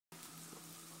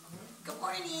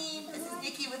morning. This is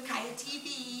Nikki with Kaia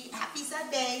TV. Happy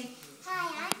Sunday.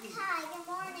 Hi, I'm Kai. Good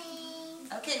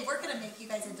morning. Okay, we're going to make you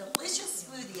guys a delicious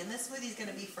smoothie, and this smoothie is going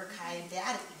to be for Kai and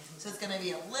Daddy. So it's going to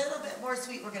be a little bit more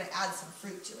sweet. We're going to add some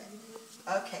fruit to it.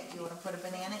 Okay, do you want to put a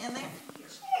banana in there?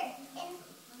 Sure. And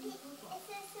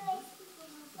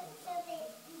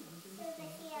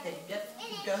Okay, yep,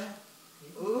 go ahead.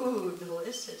 Ooh,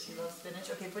 delicious. You love spinach.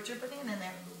 Okay, put your banana in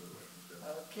there.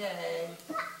 Okay.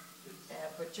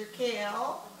 And put your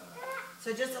kale.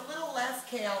 So just a little less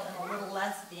kale and a little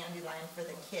less dandelion for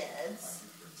the kids,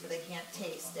 so they can't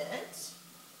taste it.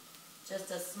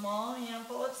 Just a small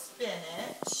handful of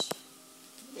spinach.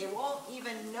 They won't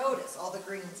even notice all the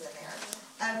greens in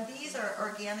there. These are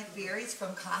organic berries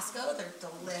from Costco. They're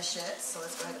delicious. So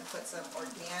let's go ahead and put some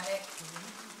organic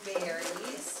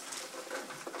berries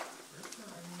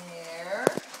in there.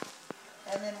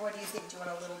 And then what do you think? Do you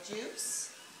want a little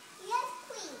juice? Yes,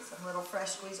 please. Some little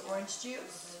fresh squeezed orange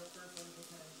juice.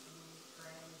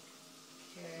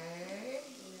 Okay.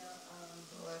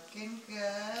 Looking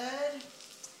good.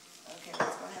 Okay,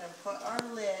 let's go ahead and put our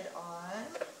lid on.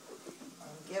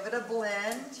 Give it a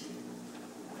blend.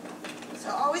 So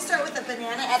always start with the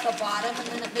banana at the bottom, and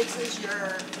then it mixes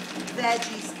your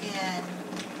veggies in.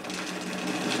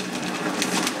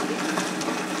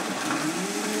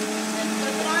 And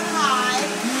flip it on high.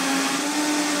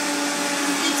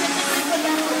 You typically put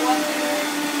that for 1 minute.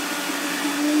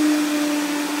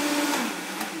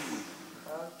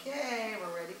 Okay,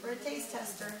 we're ready for a taste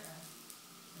tester.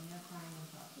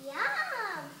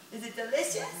 Yum! Is it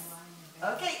delicious?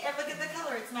 Okay, and look at the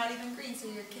color. It's not even green, so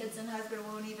your kids and husband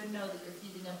won't even know that you're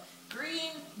feeding them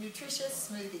green, nutritious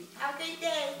smoothie. Have a great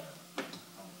day.